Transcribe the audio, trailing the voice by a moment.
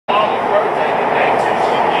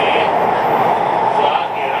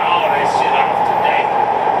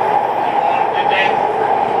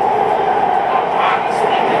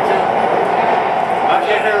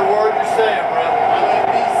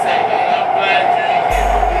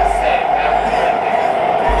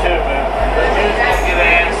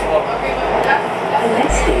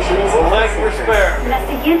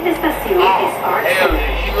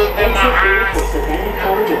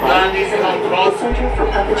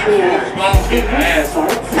And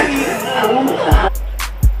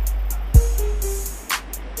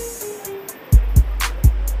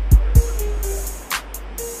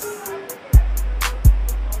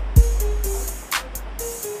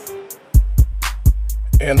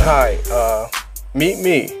hi, meet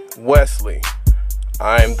me, Wesley.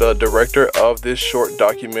 I'm the director of this short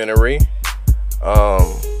documentary.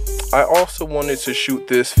 I also wanted to shoot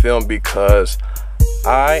this film because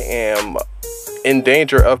I am in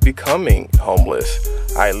danger of becoming homeless.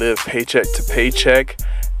 I live paycheck to paycheck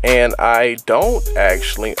and I don't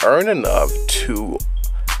actually earn enough to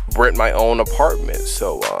rent my own apartment.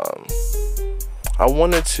 So I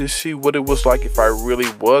wanted to see what it was like if I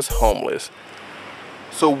really was homeless.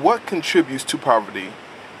 So what contributes to poverty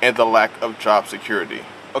and the lack of job security?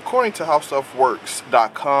 According to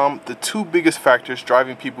HowStuffWorks.com, the two biggest factors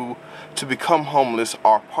driving people to become homeless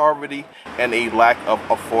are poverty and a lack of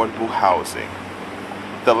affordable housing.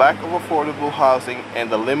 The lack of affordable housing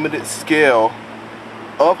and the limited scale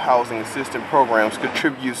of housing assistance programs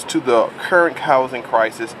contributes to the current housing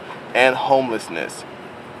crisis and homelessness.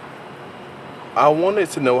 I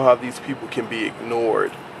wanted to know how these people can be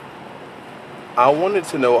ignored. I wanted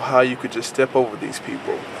to know how you could just step over these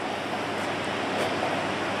people.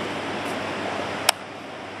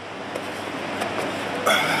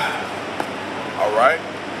 Alright,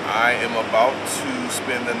 I am about to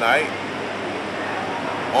spend the night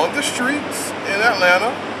on the streets in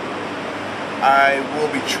Atlanta. I will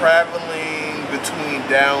be traveling between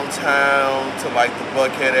downtown to like the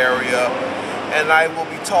Buckhead area, and I will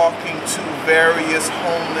be talking to various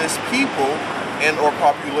homeless people and or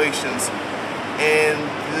populations in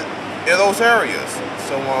those areas.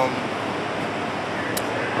 So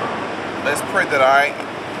let's pray that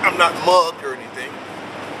I'm not mugged or anything.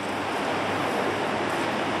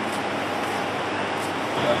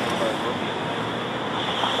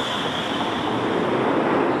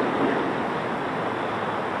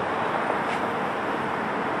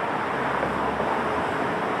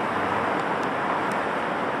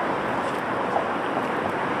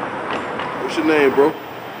 What's your name, bro?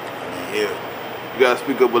 Eric. You gotta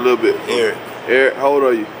speak up a little bit. Eric. Eric, how old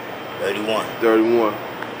are you? 31. 31.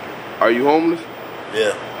 Are you homeless?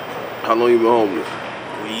 Yeah. How long you been homeless?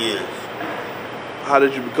 3 years. How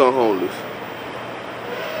did you become homeless?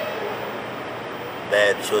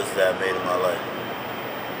 Bad choices I made in my life.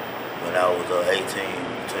 When I was 18,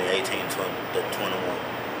 between 18 and 21.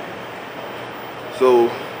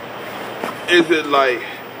 So, is it like,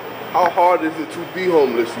 how hard is it to be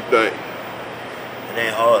homeless, you think? It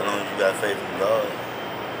ain't hard as long as you got faith in God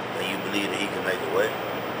and you believe that He can make a way.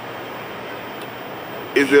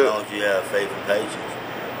 As long as you have faith and patience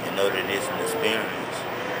and know that it's an experience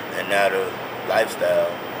and not a lifestyle,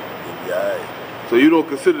 you'll be alright. So you don't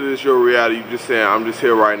consider this your reality? You just saying, I'm just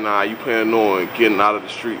here right now. You planning on getting out of the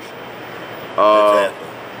streets? Exactly.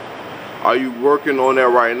 Are you working on that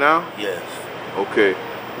right now? Yes. Okay.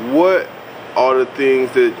 What are the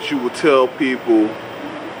things that you would tell people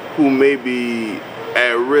who may be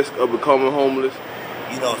at risk of becoming homeless?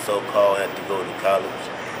 You don't so-called have to go to college,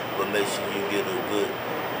 but make sure you get a good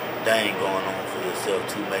thing going on for yourself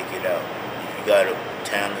to make it out. If you got a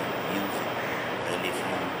talent, use it. And if you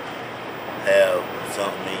have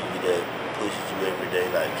something in you that pushes you every day,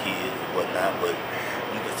 like kids and whatnot, but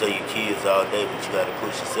you can say your kids all day, but you got to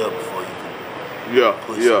push yourself before you can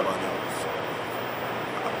push someone else.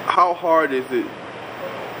 How hard is it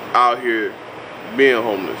out here being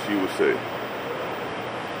homeless, you would say?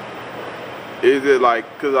 Is it like,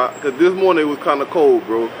 cause this morning it was kind of cold,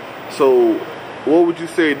 bro. So what would you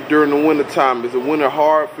say during the winter time? Is the winter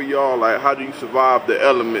hard for y'all? Like, how do you survive the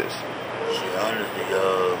elements? Shit, honestly,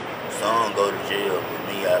 some go to jail. With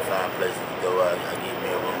me, I find places to go out. I get me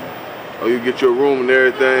a room. Oh, you get your room and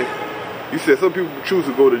everything? You said some people choose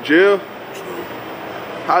to go to jail? True.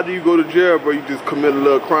 How do you go to jail, bro? You just commit a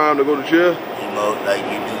little crime to go to jail? You know, like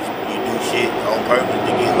you do shit on purpose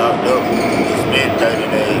to get locked up. You spend 30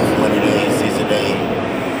 days, 20 days, 60 days.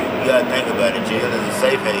 You gotta think about it. Jail is a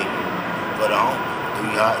safe haven for the home.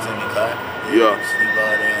 3 hots in the cot. Yeah. Sleep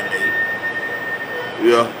all damn day.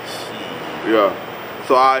 Yeah. Shit. Yeah.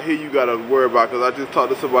 So I hear you gotta worry about, cause I just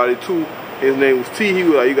talked to somebody too. His name was T. He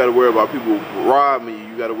was like, you gotta worry about people robbing you.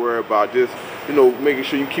 You gotta worry about just, you know, making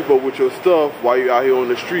sure you keep up with your stuff while you're out here on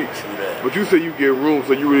the streets. But you say you get room,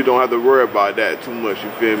 so you really don't have to worry about that too much.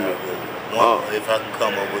 You feel me? If I can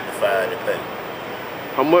come up with the $5 to pay.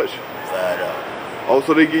 How much? $5. Oh,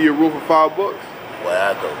 so they give you a room for $5? Where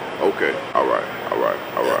I go. Okay. All right.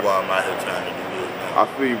 That's why I'm out here trying to do this now. I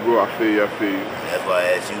feel you, bro. I feel you. That's why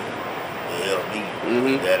I asked you to help me.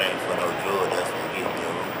 That ain't for no drug. That's for getting me a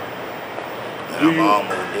room. and I'm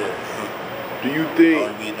almost there. Do you think?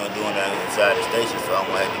 Only reason I'm doing that inside the station, so I'm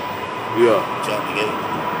gonna have to jump the gate.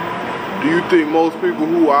 Do you think most people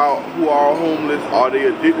who are homeless, are they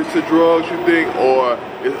addicted to drugs, you think, or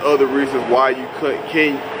is other reasons why you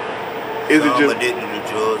can is some it just addicted to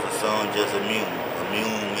drugs and some just immune?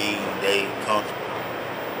 Immune means they comfortable.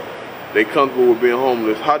 They comfortable with being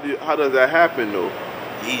homeless. How does that happen though?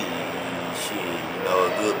 Easy shit, you know,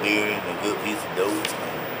 a good beer and a good piece of dope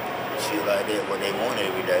and shit like that, what they want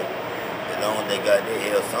every day. As long as they got their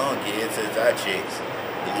hell song get since our chicks,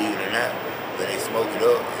 believe it or not. But they smoke it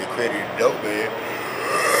up, they credit the dope man.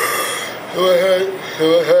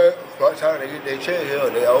 By the time they get their check here,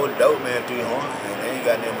 they owe the dope man 300 and they ain't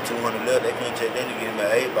got them 200 left. They can't check that to give him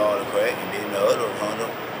an 8 ball of crack and then the other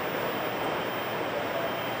 100.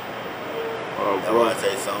 That's why I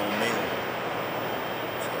say something mean.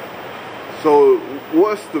 So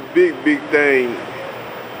what's the big thing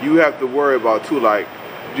you have to worry about too? Like,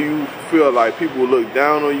 do you feel like people look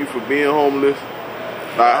down on you for being homeless?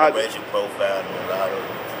 Like, how racial profile and a lot of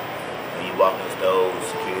when you walk in stores,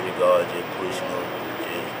 security guards just pushing up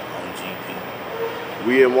just on GP.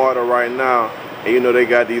 We in water right now, and you know they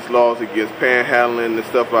got these laws against panhandling and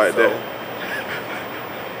stuff like that.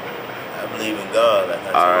 I believe in God, like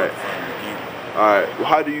I told you from the beginning. Alright. Well,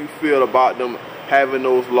 how do you feel about them having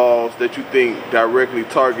those laws that you think directly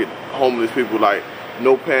target homeless people, like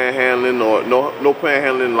no panhandling or no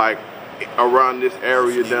panhandling like around this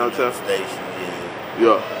area downtown? Station,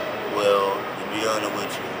 yeah. Well, to be honest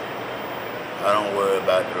with you, I don't worry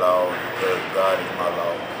about the law because God is my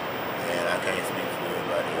law, and I can't speak for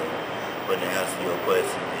everybody else. But to answer your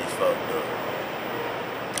question, it's fucked up.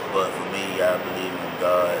 But for me, I believe in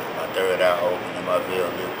God. My third eye open and my veil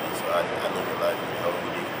lifted, so I look at life in a whole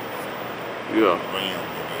different realm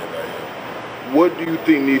than everybody else. What do you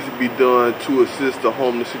think needs to be done to assist the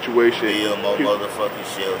homeless situation? Build more motherfucking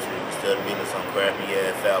shelters instead of building some crappy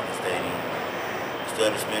ass Falcon Stadium.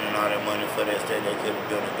 Instead of spending all that money for that state, they could have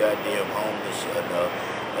built a goddamn homeless shelter,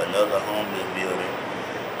 another homeless building,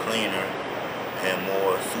 cleaner and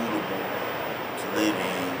more suitable to live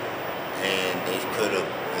in. And they could have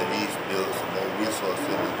at least built some more resources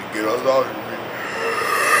to get us out of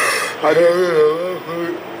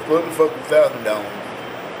here. What the fucking Falcon down?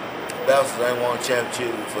 Bouncers ain't won a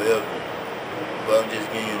championship forever. But I'm just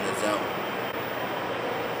giving you an example.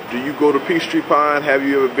 Do you go to Peachtree Pine? Have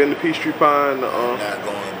you ever been to Peachtree Pine? I'm not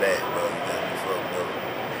going back, bro. You got me fucked up.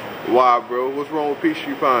 Why, bro? What's wrong with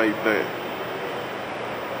Peachtree Pine, you think?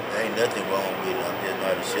 There ain't nothing wrong with it. I'm just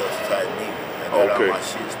not a shelter type nigga. I got all my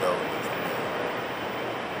shit stolen from me.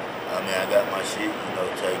 I mean, I got my shit, you know,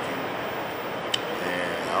 taken.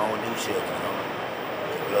 And I don't do shelters on it.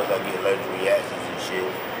 Plus, I get allergic reactions and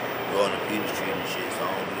shit. Going to Peter Street and shit, so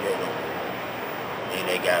I don't do that no more. Then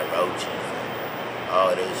they got roaches.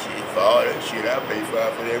 All that shit. For all that shit, I pay $5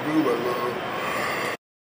 for that room I love.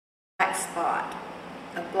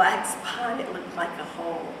 A black spot, it looked like a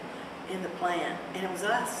hole in the plan, and it was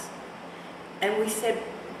us. And we said,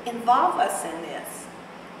 involve us in this.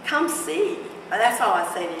 Come see. That's all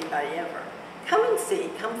I say to anybody ever. Come and see,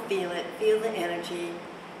 come feel it, feel the energy,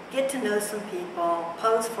 get to know some people,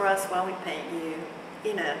 pose for us while we paint you,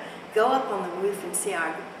 you know, go up on the roof and see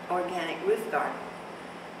our organic roof garden.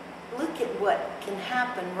 Look at what can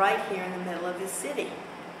happen right here in the middle of this city.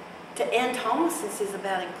 To end homelessness is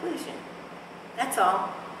about inclusion. That's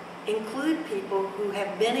all. Include people who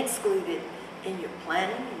have been excluded in your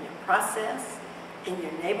planning, in your process, in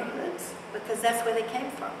your neighborhoods, because that's where they came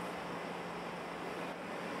from.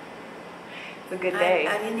 It's a good day.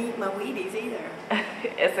 I didn't eat my Wheaties either.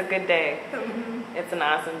 It's a good day. It's an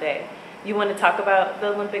awesome day. You want to talk about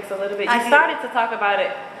the Olympics a little bit? You I started to talk about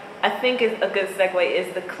it. I think is a good segue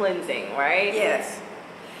is the cleansing, right? Yes.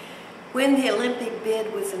 When the Olympic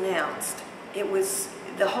bid was announced,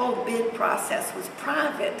 the whole bid process was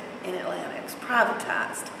private in Atlanta. It was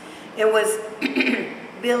privatized. It was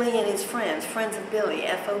Billy and his friends of Billy,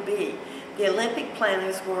 FOB. The Olympic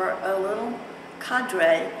planners were a little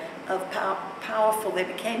cadre of powerful, they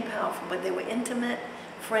became powerful, but they were intimate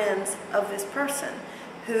friends of this person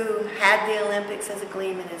who had the Olympics as a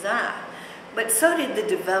gleam in his eye. But so did the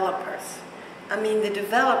developers. I mean, the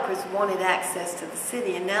developers wanted access to the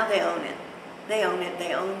city, and now they own it. They own it.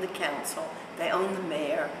 They own the council. They own the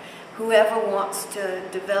mayor. Whoever wants to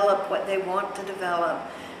develop what they want to develop,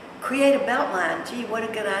 create a beltline. Gee, what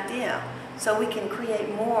a good idea. So we can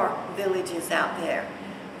create more villages out there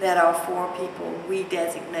that are for people we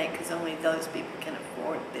designate, because only those people can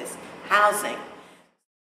afford this housing.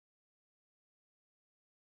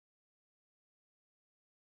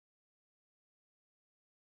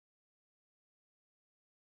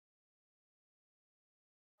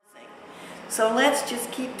 So let's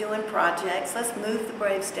just keep doing projects. Let's move the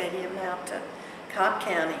Brave Stadium out to Cobb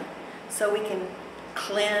County so we can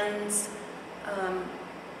cleanse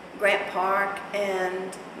Grant Park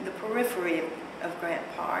and the periphery of Grant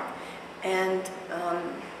Park. And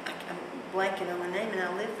I'm blanking on the name, and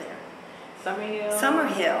I live there. Summerhill.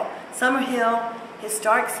 Summerhill. Summerhill,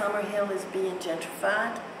 historic Summerhill is being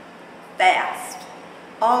gentrified fast.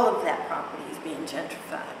 All of that property is being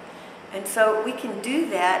gentrified. And so we can do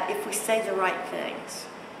that if we say the right things.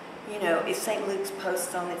 You know, if St. Luke's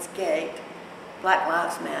posts on its gate, Black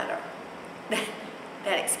Lives Matter,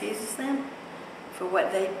 that excuses them for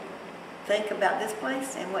what they think about this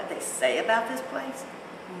place and what they say about this place?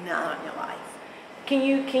 Not on your life. Can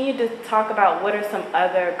you just talk about what are some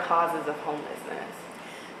other causes of homelessness?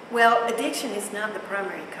 Well, addiction is not the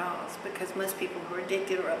primary cause because most people who are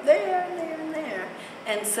addicted are up there and there and there.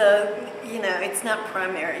 And so, you know, it's not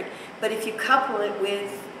primary. But if you couple it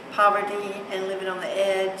with poverty and living on the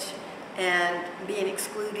edge and being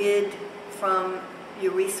excluded from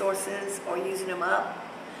your resources or using them up,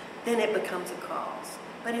 then it becomes a cause.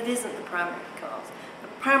 But it isn't the primary cause. The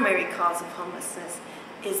primary cause of homelessness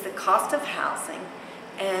is the cost of housing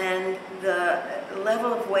and the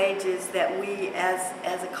level of wages that we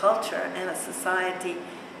as a culture and a society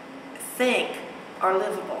think are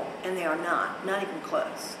livable, and they are not even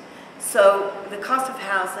close. So the cost of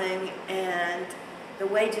housing and the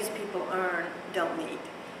wages people earn don't meet.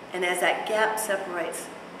 And as that gap separates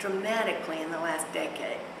dramatically in the last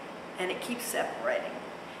decade, and it keeps separating,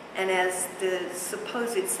 and as the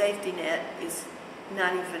supposed safety net is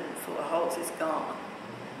not even full of holes, is gone,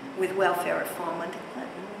 with welfare reform under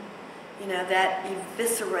Clinton, you know, that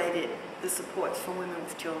eviscerated the supports for women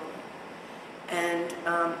with children. And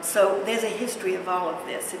so there's a history of all of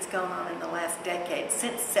this. It's gone on in the last decade,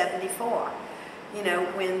 since '74, you know,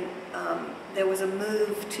 when there was a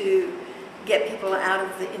move to get people out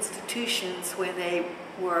of the institutions where they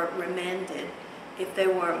were remanded if they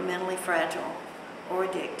were mentally fragile or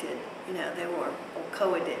addicted, you know, they were or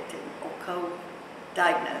co-addicted or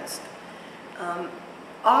co-diagnosed.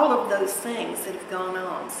 All of those things that have gone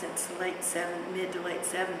on since the mid to late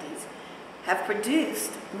 70s have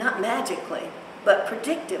produced, not magically, but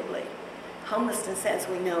predictably, homelessness as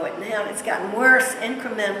we know it now. And it's gotten worse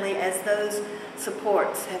incrementally as those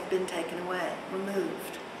supports have been taken away,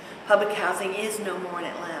 removed. Public housing is no more in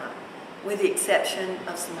Atlanta, with the exception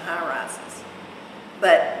of some high-rises.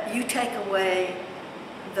 But you take away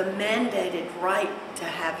the mandated right to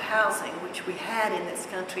have housing, which we had in this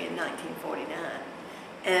country in 1949.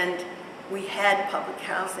 And we had public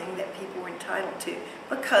housing that people were entitled to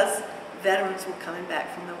because veterans were coming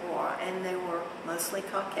back from the war, and they were mostly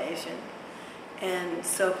Caucasian. And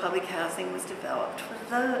so public housing was developed for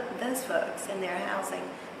those folks and their housing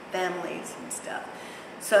families and stuff.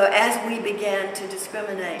 So as we began to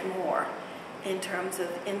discriminate more in terms of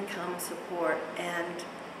income support and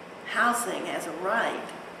housing as a right,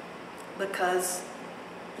 because,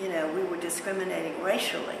 you know, we were discriminating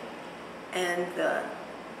racially, and the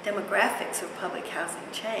demographics of public housing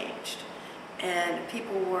changed, and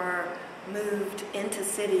people were moved into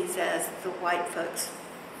cities as the white folks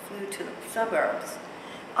flew to the suburbs.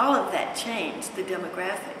 All of that changed the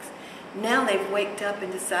demographics. Now they've waked up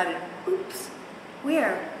and decided, oops, we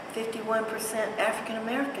are 51% African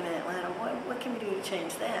American in Atlanta. What can we do to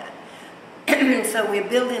change that? So we're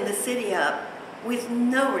building the city up with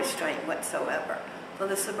no restraint whatsoever for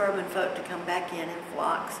the suburban folk to come back in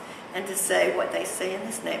flocks and to say what they say in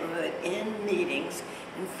this neighborhood in meetings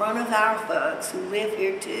in front of our folks who live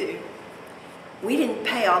here too. We didn't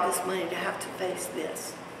pay all this money to have to face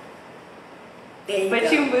this.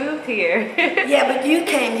 But you moved here. Yeah, but you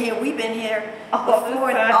came here. We've been here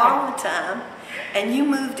before all the time. And you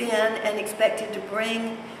moved in and expected to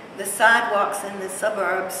bring the sidewalks in the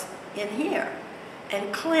suburbs in here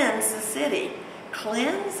and cleanse the city.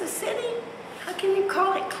 Cleanse the city? How can you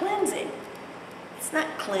call it cleansing? It's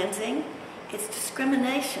not cleansing. It's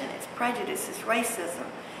discrimination. It's prejudice. It's racism.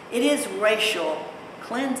 It is racial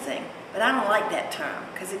cleansing, but I don't like that term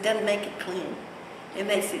because it doesn't make it clean. It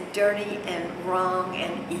makes it dirty and wrong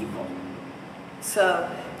and evil. So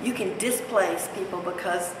you can displace people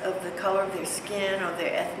because of the color of their skin or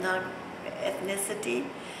their ethnicity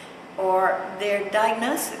or their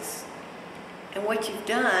diagnosis. And what you've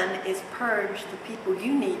done is purge the people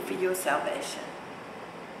you need for your salvation.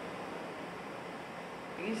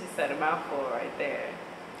 You just said a mouthful right there.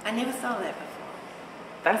 I never thought of that before.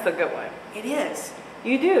 That's a good one. It is.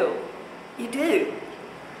 You do. You do.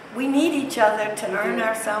 We need each other to earn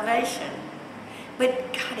our salvation.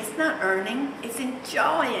 But God, it's not earning, it's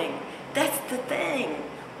enjoying. That's the thing.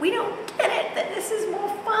 We don't get it, that this is more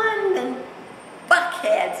fun than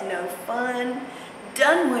has no fun.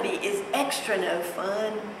 Dunwoody is extra no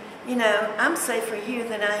fun. You know, I'm safer here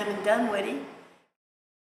than I am in Dunwoody.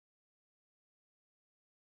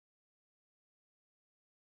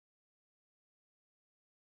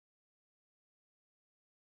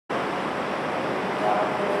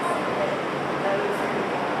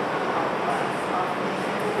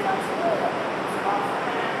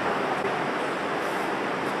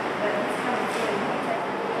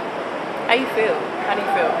 How you feel? How do you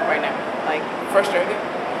feel right now? Like Frustrated.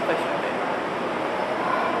 frustrated.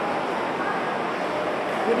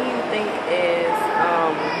 What do you think is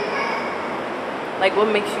like what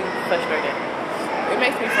makes you frustrated? It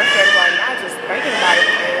makes me frustrated right now just thinking about it.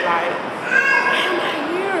 And like, why am I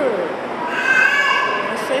here?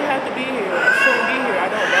 I shouldn't have to be here. I shouldn't be here. I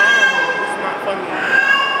don't belong here. It's not for me.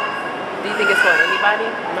 Do you think it's for anybody?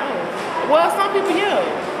 No. Well, some people, yeah.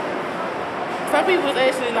 Some people is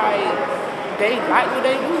actually like, they like what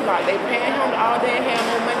they do. Like, they panhandle all day and have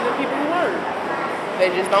more money than people who work.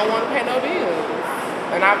 They just don't want to pay no bills.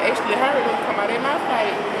 And I've actually heard them come out their mouth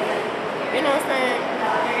like, you know what I'm saying?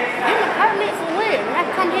 Get an apartment for what? And I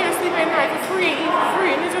come here and sleep at night for free and eat for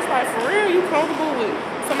free. And it's just like, for real, you comfortable with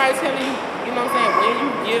somebody telling you, you know what I'm saying, when you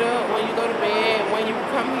get up, when you go to bed, when you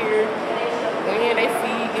come here, when they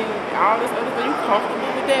feed you, all this other stuff, you comfortable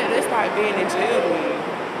with that? That's like being in jail to me.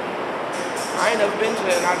 I ain't never been to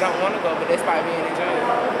jail and I don't want to go, but that's like being in jail.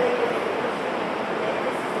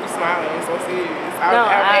 You smiling, it's so serious.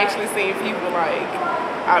 I've actually seen people like,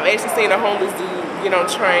 I've actually seen a homeless dude, you know,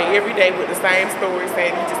 train every day with the same story,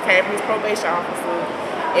 saying he just came from his probation officer,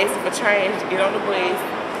 asking for change to get on the bus.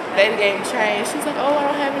 Lady gave him change. She's like, oh,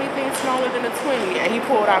 I don't have anything smaller than a 20. And he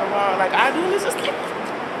pulled out a wallet like I do, and it's just like,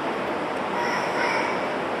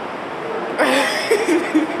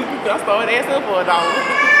 I started asking for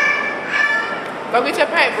 $1. Go get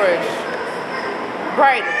your paintbrush.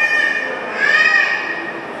 Braid it.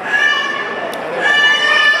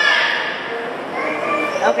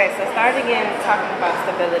 Okay, so start again talking about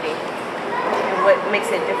stability and what makes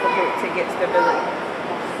it difficult to get stability.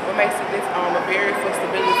 What makes it a barrier for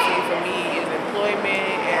stability for me is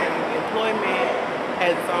employment, and employment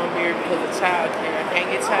has its own barrier because of childcare. I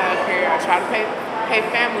can't get childcare. I try to pay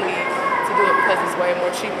family to do it because it's way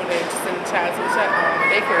more cheaper than to send a child to a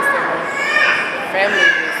daycare center. Family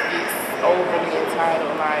just gets overly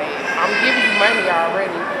entitled. Like, I'm giving you money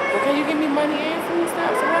already. Well, can you give me money and food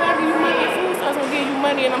stamps? So why not give you money and food stamps? I'm giving you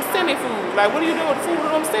money and I'm sending food. Like, what are you doing with the food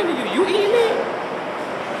that I'm sending you? You eating it?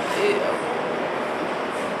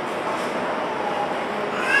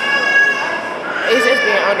 It's just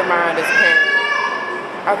being undermined as a parent.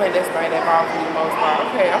 I think that's like that bothers me the most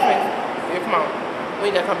part. Okay, yeah, come on.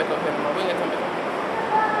 We ain't gonna come back up here no more. We ain't gonna come back up here.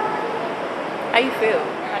 How you feel?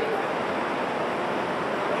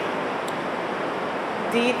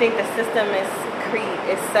 Do you think the system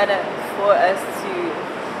is set up for us to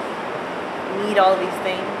need all these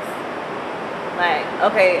things? Like,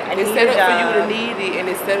 okay, I need a job. It's set up for you to need it,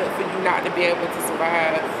 and it's set up for you not to be able to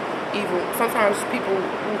survive. Even sometimes people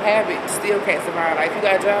who have it still can't survive. Like, if you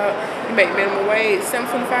got a job, you make minimum wage,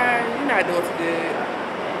 $7.25, you're not doing too good.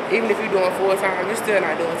 Even if you're doing full time, you're still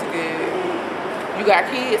not doing too good. You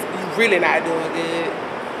got kids, you're really not doing good,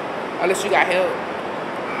 unless you got help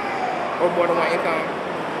or more than one income.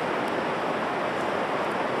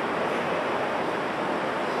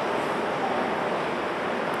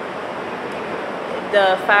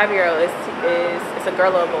 The 5-year-old is a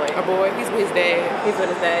girl or a boy? A boy. He's with his dad. He's with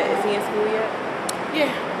his dad. Is he in school yet? Yeah.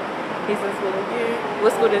 He's in school? Yeah.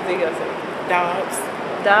 What school does he go to? Dobbs.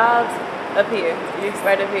 Dobbs? Up here? Yes.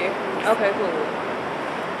 Right up here? Okay, cool.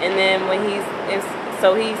 And then when he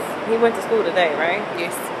went to school today, right?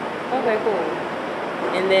 Yes. Okay, cool.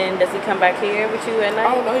 And then does he come back here with you at night?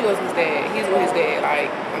 Oh, no, he goes with his dad. He's with his dad. Like,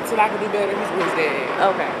 until I can do better, he's with his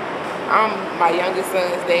dad. Okay. I'm my youngest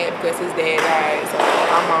son's dad because his dad died, so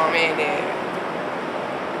I'm mom and dad.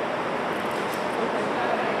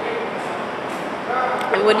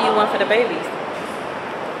 And what do you want for the babies?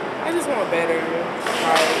 I just want better.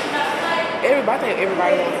 Like, I think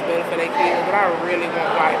everybody wants better for their kids, but I really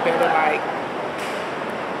want like better, like,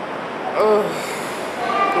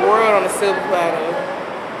 the world on a silver platter.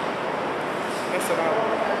 That's what I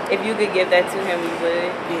want. If you could give that to him, you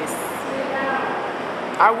would? Yes.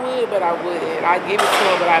 I would, but I wouldn't. I give it to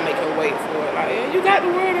him, but I make him wait for it. Like, yeah, you got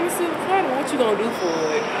the word on the silver platter. What you gonna do for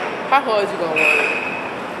it? How hard you gonna work?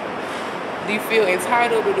 Do you feel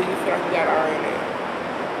entitled, or do you feel like you gotta earn it?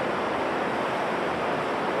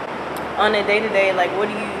 On a day-to-day, like, what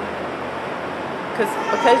do you?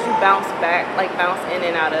 Because you bounce back, like bounce in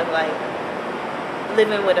and out of like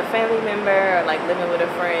living with a family member or like living with a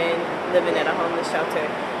friend, living at a homeless shelter,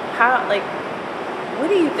 how, like,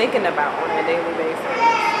 what are you thinking about on a daily basis?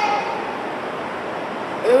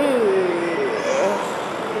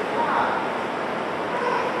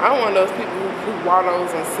 I'm one of those people who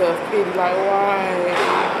wallows in self-pity, like, why?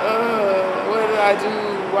 What did I do?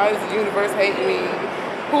 Why does the universe hate me?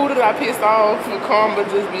 Who did I piss off for karma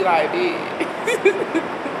just be like this?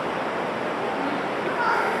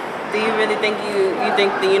 Do you really think you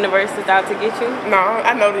think the universe is out to get you? No,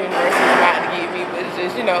 I know the universe is not to get me, but it's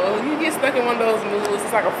just, you know, you get stuck in one of those moods,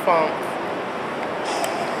 it's like a funk.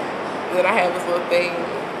 Then I have this little thing,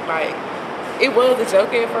 like, it was a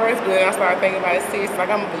joke at first, but then I started thinking about it seriously. Like,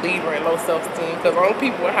 I'm a believer in low self-esteem, because only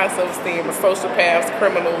people with high self-esteem are sociopaths,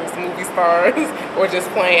 criminals, movie stars, or just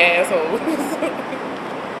plain assholes.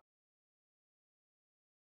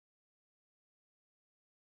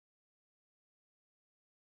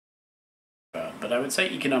 But I would say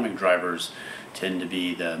economic drivers tend to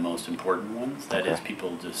be the most important ones. That is,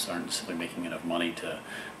 people just aren't simply making enough money to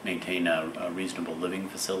maintain a reasonable living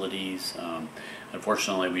facilities.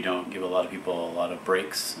 Unfortunately, we don't give a lot of people a lot of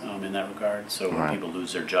breaks in that regard. So when people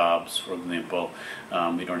lose their jobs, for example,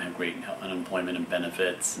 we don't have great unemployment and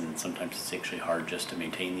benefits, and sometimes it's actually hard just to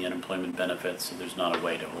maintain the unemployment benefits, so there's not a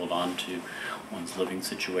way to hold on to one's living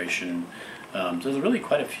situation. So there's really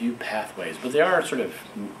quite a few pathways, but they are sort of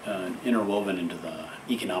interwoven into the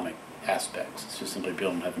economic aspects. It's just simply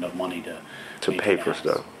people don't have enough money to pay for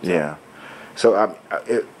stuff. Yeah. So,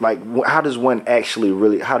 like, how does one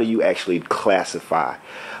actually how do you actually classify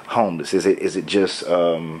homeless? Is it just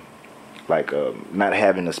not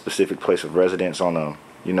having a specific place of residence on a,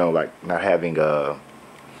 you know, like not having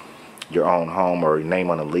your own home or name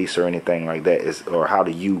on a lease or anything like that? Or how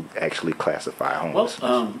do you actually classify homelessness?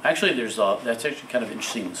 Well, actually, that's actually kind of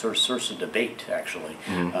interesting source of debate, actually.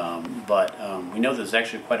 But we know there's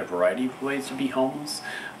actually quite a variety of ways to be homeless.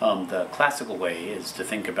 The classical way is to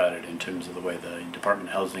think about it in terms of the way the Department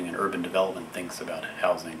of Housing and Urban Development thinks about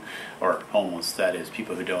housing or homeless. That is,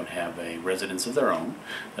 people who don't have a residence of their own,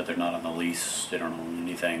 that they're not on a lease, they don't own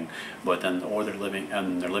anything, but then or they're living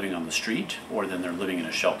on the street, or then they're living in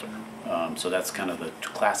a shelter. So that's kind of the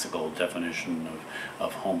classical definition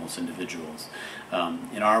of homeless individuals.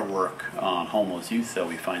 In our work on homeless youth, though,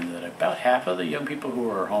 we find that about half of the young people who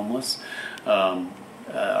are homeless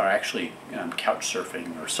are actually couch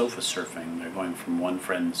surfing or sofa surfing. They're going from one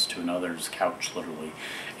friend's to another's couch, literally.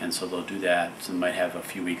 And so they'll do that. So they might have a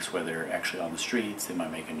few weeks where they're actually on the streets. They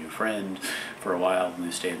might make a new friend for a while, and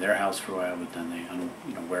they stay in their house for a while, but then they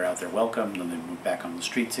wear out their welcome, then they move back on the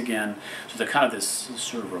streets again. So they're kind of this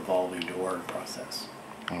sort of revolving door process.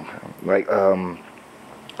 Okay. Like,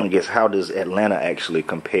 I guess, how does Atlanta actually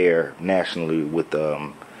compare nationally with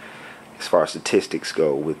as far as statistics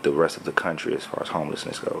go, with the rest of the country as far as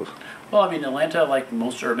homelessness goes? Well, I mean, Atlanta, like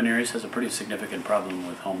most urban areas, has a pretty significant problem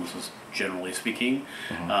with homelessness, generally speaking.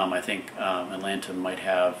 I think Atlanta might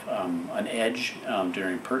have an edge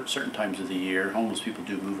during certain times of the year. Homeless people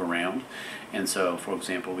do move around. And so, for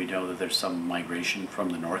example, we know that there's some migration from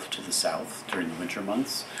the north to the south during the winter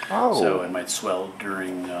months. So it might swell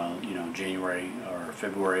during, January or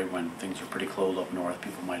February when things are pretty cold up north.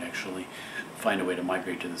 People might actually find a way to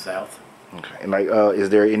migrate to the south. Okay. And like, is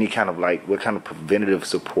there any kind of what kind of preventative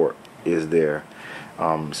support is there,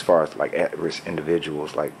 as far as like at-risk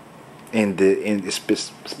individuals, like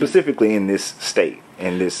specifically in this state,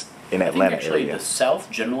 in Atlanta actually area? The South,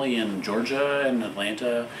 generally in Georgia and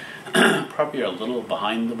Atlanta, probably are a little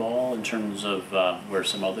behind the ball in terms of where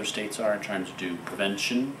some other states are in trying to do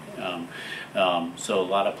prevention. So a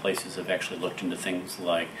lot of places have actually looked into things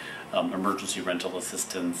like emergency rental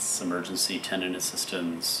assistance, emergency tenant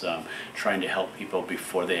assistance, trying to help people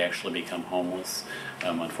before they actually become homeless.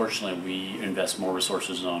 Unfortunately, we invest more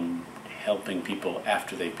resources on helping people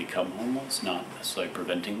after they become homeless, not necessarily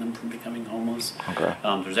preventing them from becoming homeless. Okay.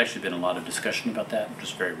 There's actually been a lot of discussion about that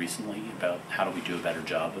just very recently, about how do we do a better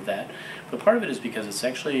job of that. But part of it is because it's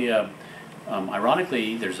actually,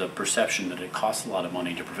 ironically, there's a perception that it costs a lot of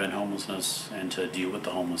money to prevent homelessness and to deal with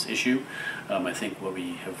the homeless issue. I think what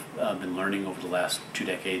we have been learning over the last 2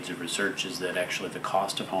 decades of research is that actually the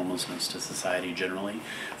cost of homelessness to society generally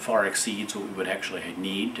far exceeds what we would actually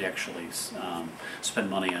need to actually spend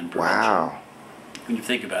money on prevention. Wow. when you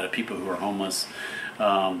think about it, people who are homeless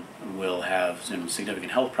will have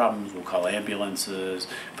significant health problems, will call ambulances,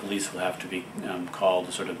 police will have to be called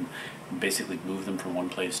to sort of basically move them from one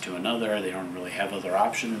place to another. They don't really have other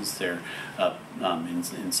options. They're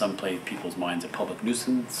in some people's minds a public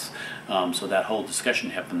nuisance. So that whole discussion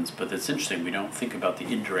happens, but it's interesting, we don't think about the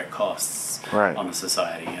indirect costs on the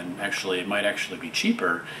society, and actually it might actually be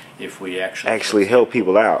cheaper if we actually help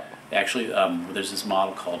people out. Actually, there's this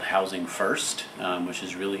model called Housing First, which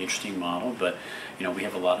is a really interesting model, but we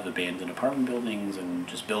have a lot of abandoned apartment buildings and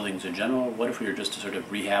just buildings in general. What if we were just to sort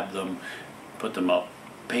of rehab them, put them up,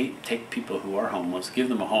 take people who are homeless, give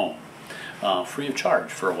them a home, free of charge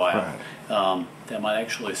for a while. Right. That might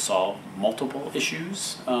actually solve multiple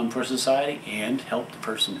issues for society and help the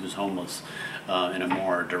person who's homeless in a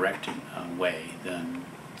more direct way than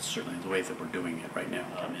certainly the way that we're doing it right now,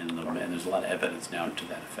 and there's a lot of evidence now to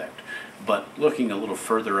that effect. But looking a little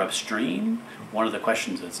further upstream, one of the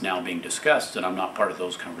questions that's now being discussed, and I'm not part of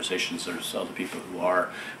those conversations, there's other people who are,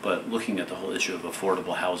 but looking at the whole issue of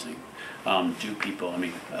affordable housing. Do people,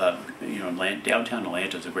 downtown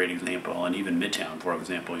Atlanta is a great example, and even Midtown, for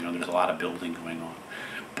example, there's a lot of building going on.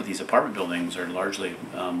 But these apartment buildings are largely,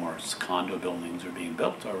 or condo buildings are being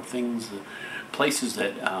built, or places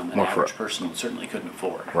that an average person certainly couldn't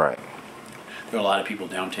afford. Right. There are a lot of people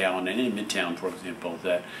downtown and in Midtown, for example,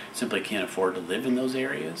 that simply can't afford to live in those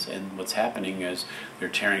areas. And what's happening is they're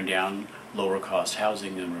tearing down lower cost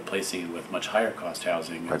housing and replacing it with much higher cost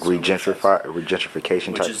housing. Like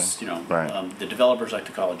gentrification type thing? Right. The developers like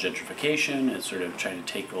to call it gentrification. It's sort of trying to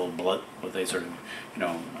take what they sort of,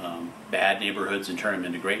 bad neighborhoods and turn them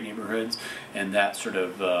into great neighborhoods. And that sort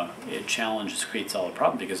of, it creates all the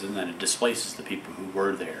problem, because then it displaces the people who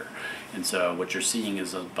were there. And so what you're seeing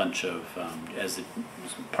is a bunch of, as the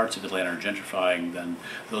parts of Atlanta are gentrifying, then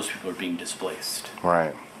those people are being displaced.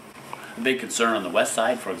 Right. A big concern on the west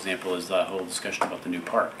side, for example, is the whole discussion about the new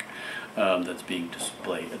park that's being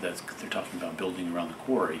displayed. They're talking about building around the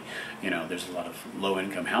quarry. There's a lot of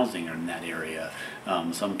low-income housing in that area.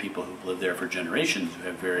 Some people who've lived there for generations who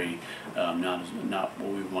have very not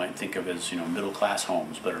what we might think of as middle-class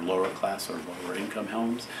homes, but are lower-class or lower-income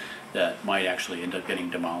homes that might actually end up getting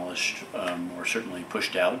demolished or certainly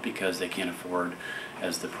pushed out because they can't afford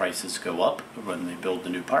as the prices go up when they build the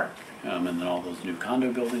new park. And then all those new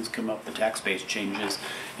condo buildings come up, the tax base changes,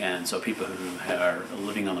 and so people who are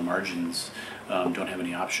living on the margins don't have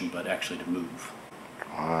any option but actually to move.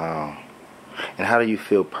 Wow. And how do you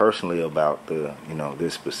feel personally about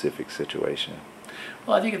this specific situation?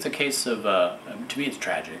 Well, I think it's a case of, to me it's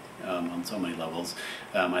tragic on so many levels.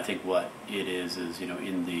 I think what it is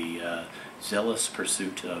in the zealous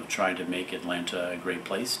pursuit of trying to make Atlanta a great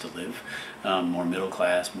place to live, more middle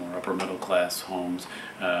class, more upper middle class homes,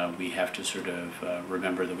 we have to sort of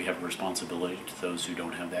remember that we have a responsibility to those who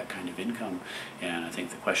don't have that kind of income. And I think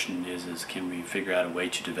the question is can we figure out a way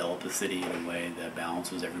to develop the city in a way that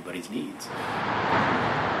balances everybody's needs?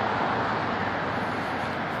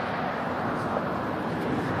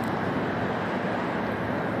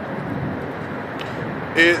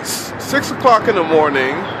 It's 6 o'clock in the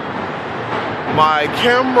morning. My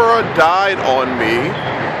camera died on me.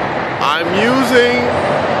 I'm using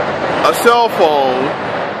a cell phone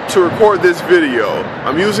to record this video.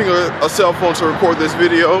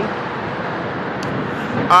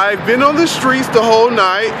 I've been on the streets the whole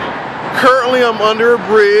night. Currently I'm under a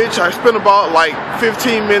bridge. I spent about like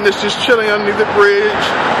 15 minutes just chilling underneath the bridge.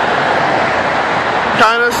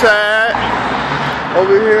 Kind of sad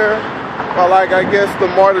over here. I guess the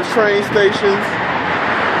MARTA train stations.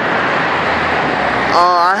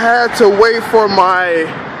 I had to wait for my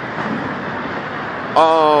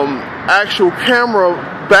actual camera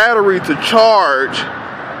battery to charge,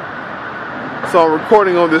 so I'm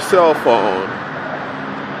recording on this cell phone.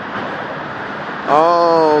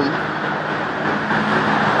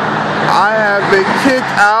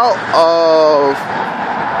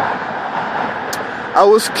 I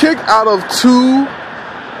was kicked out of two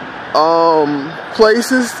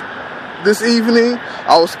places this evening.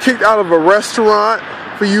 I was kicked out of a restaurant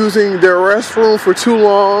for using their restroom for too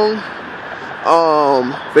long.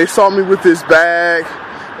 They saw me with this bag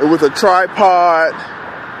and with a tripod,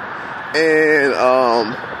 and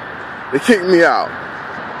they kicked me out.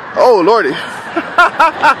 Oh Lordy.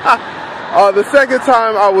 The second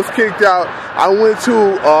time I was kicked out, I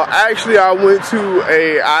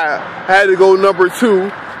had to go number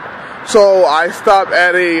 2. So I stopped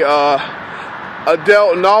at a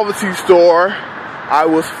adult novelty store. I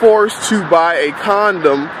was forced to buy a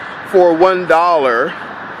condom for $1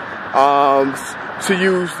 to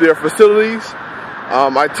use their facilities.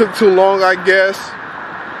 I took too long, I guess.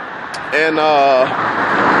 and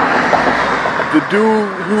the dude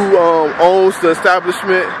who owns the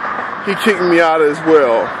establishment, he kicked me out as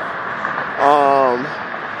well. I'm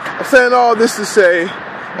saying all this to say,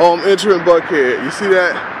 entering Buckhead. You see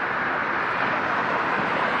that?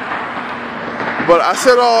 But I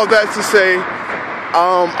said all that to say,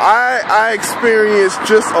 I experienced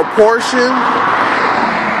just a portion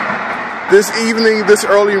this evening, this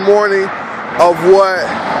early morning, of what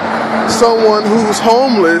someone who's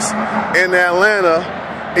homeless in Atlanta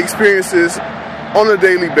experiences on a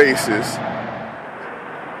daily basis.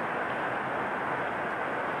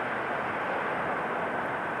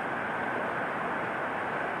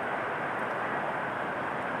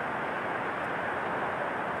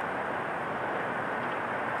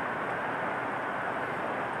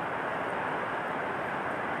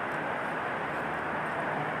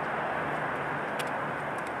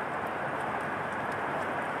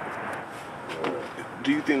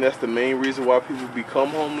 Do you think that's the main reason why people become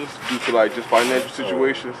homeless, due to like just financial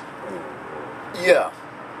situations? Yeah.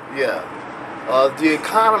 The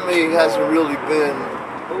economy hasn't really been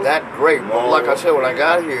that great. But like I said, when I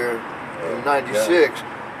got here in '96,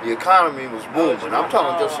 the economy was booming. I'm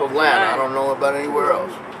talking just Atlanta. I don't know about anywhere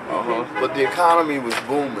else. But the economy was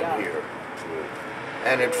booming here,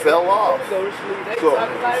 and it fell off. So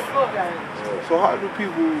how do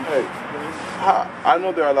people? I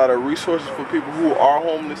know there are a lot of resources for people who are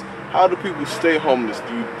homeless. How do people stay homeless,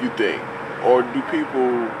 do you think? Or do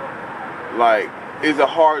people, like, is it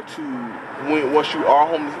hard to, once you are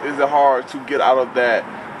homeless, is it hard to get out of that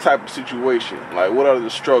type of situation? Like, what are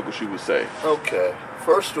the struggles, you would say? Okay.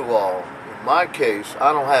 First of all, in my case,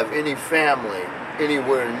 I don't have any family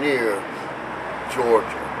anywhere near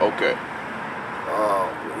Georgia. Okay.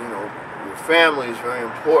 You know, your family is very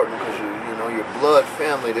important because you know your blood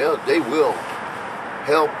family. They will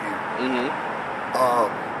help you.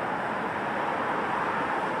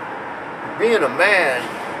 Being a man,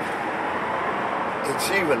 it's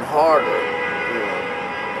even harder. You know,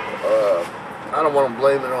 I don't want to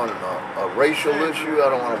blame it on a racial issue. I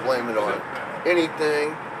don't want to blame it on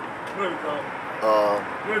anything.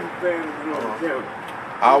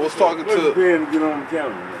 I was talking to.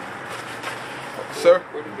 Sir?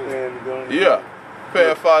 Yeah.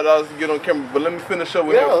 Paying $5 to get on camera, but let me finish up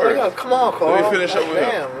with him first. Yeah, come on, Carl. Let me finish up with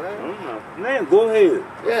him. Man, go ahead.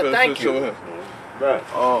 Yeah, thank you. Right.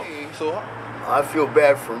 So I feel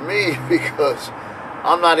bad for me because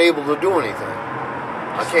I'm not able to do anything.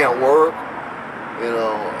 I can't work. You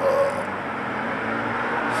know,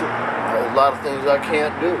 a lot of things I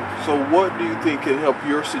can't do. So what do you think can help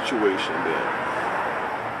your situation then?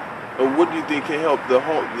 Or what do you think can help the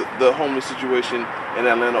homeless situation in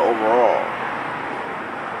Atlanta overall?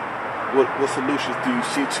 What solutions do you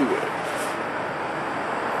see to it?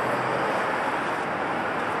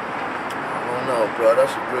 I don't know, bro.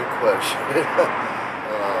 That's a good question.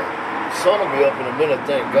 Sun will be up in a minute,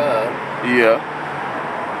 thank God. Yeah.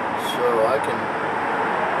 So I can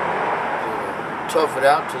tough it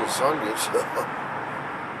out till the sun gets up,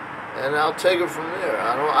 and I'll take it from there.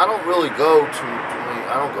 I don't really go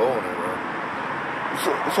I don't go anywhere.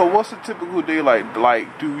 So what's a typical day like?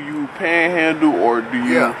 Like, do you panhandle or do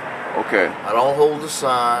you? Yeah. Okay. I don't hold the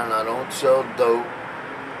sign. I don't sell dope.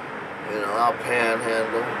 You know, I'll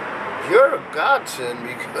panhandle. You're a godsend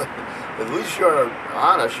because at least you're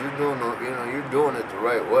honest. You're doing it the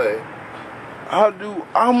right way.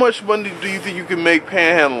 How much money do you think you can make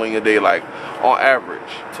panhandling a day, like on average?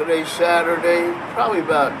 Today's Saturday, probably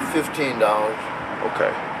about $15.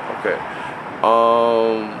 Okay.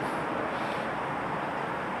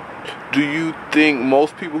 Do you think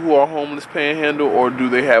most people who are homeless panhandle, or do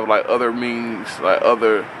they have like other means, like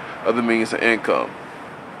other means of income?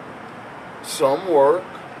 Some work.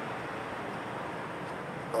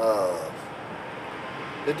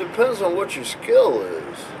 It depends on what your skill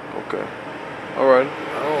is. Okay. All right.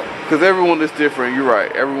 Because everyone is different. You're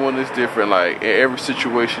right. Everyone is different. Like every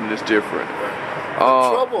situation is different.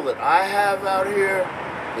 The trouble that I have out here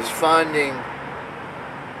is finding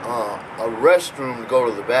a restroom to go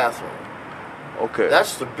to the bathroom. Okay.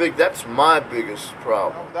 That's my biggest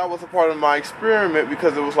problem. That was a part of my experiment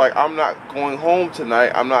because it was like, I'm not going home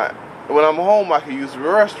tonight. When I'm home, I can use the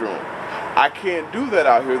restroom. I can't do that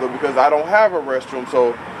out here though because I don't have a restroom.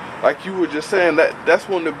 So, like you were just saying, that's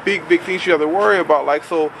one of the big things you have to worry about. Like,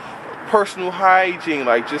 so personal hygiene,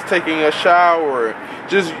 like just taking a shower,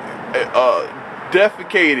 just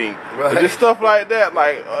defecating, right. Just stuff like that.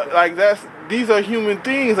 Like these are human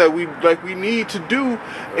things that we need to do,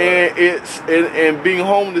 right. and being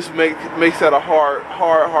homeless makes that a hard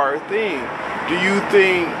thing.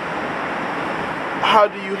 How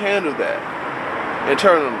do you handle that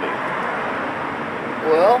internally?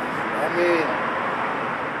 Well, I mean,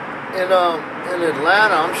 in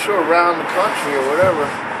Atlanta, I'm sure around the country or whatever,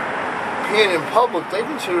 peeing in public, they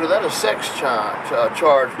consider that a sex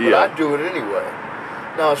charge, but I do it anyway.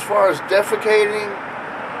 Now, as far as defecating,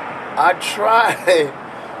 I try,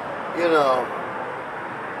 you know,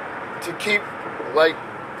 to keep, like,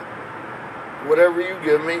 whatever you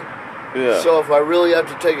give me. Yeah. So if I really have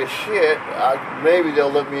to take a shit, maybe they'll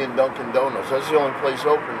let me in Dunkin' Donuts. That's the only place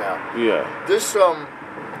open now. Yeah. This,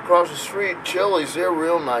 across the street, Chili's, they're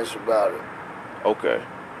real nice about it. Okay.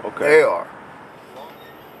 Okay. They are.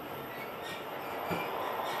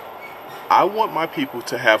 I want my people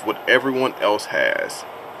to have what everyone else has.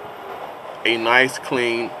 A nice,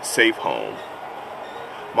 clean, safe home.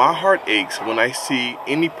 My heart aches when I see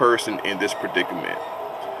any person in this predicament.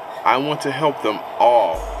 I want to help them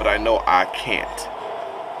all, but I know I can't.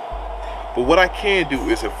 But what I can do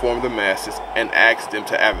is inform the masses and ask them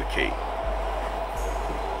to advocate.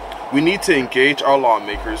 We need to engage our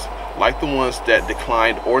lawmakers, like the ones that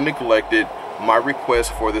declined or neglected my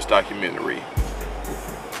request for this documentary.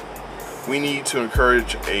 We need to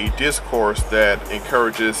encourage a discourse that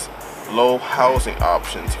encourages low housing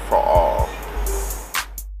options for all.